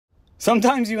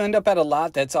Sometimes you end up at a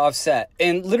lot that's offset,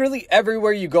 and literally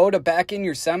everywhere you go to back in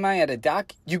your semi at a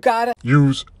dock, you gotta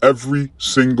use every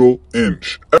single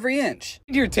inch. Every inch.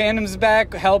 Your tandem's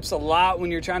back helps a lot when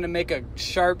you're trying to make a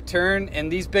sharp turn,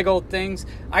 and these big old things,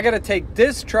 I gotta take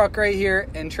this truck right here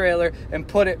and trailer and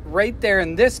put it right there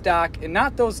in this dock, and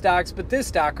not those docks, but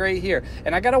this dock right here.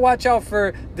 And I gotta watch out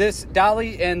for this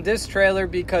dolly and this trailer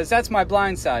because that's my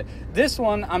blind side. This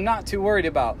one, I'm not too worried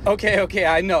about. Okay,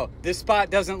 I know. This spot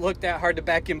doesn't look that hard to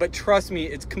back in, but trust me,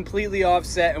 it's completely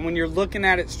offset, and when you're looking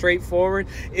at it straight forward,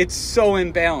 it's so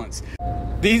imbalanced.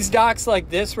 These docks like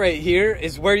this right here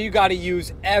is where you gotta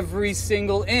use every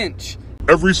single inch.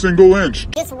 Every single inch.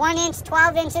 Just 1 inch,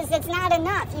 12 inches, it's not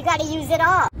enough. You gotta use it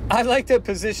all. I like to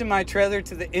position my trailer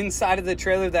to the inside of the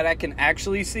trailer that I can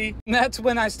actually see. And that's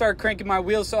when I start cranking my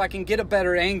wheels so I can get a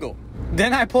better angle.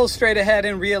 Then I pull straight ahead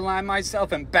and realign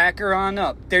myself and back her on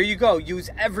up. There you go, use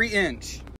every inch.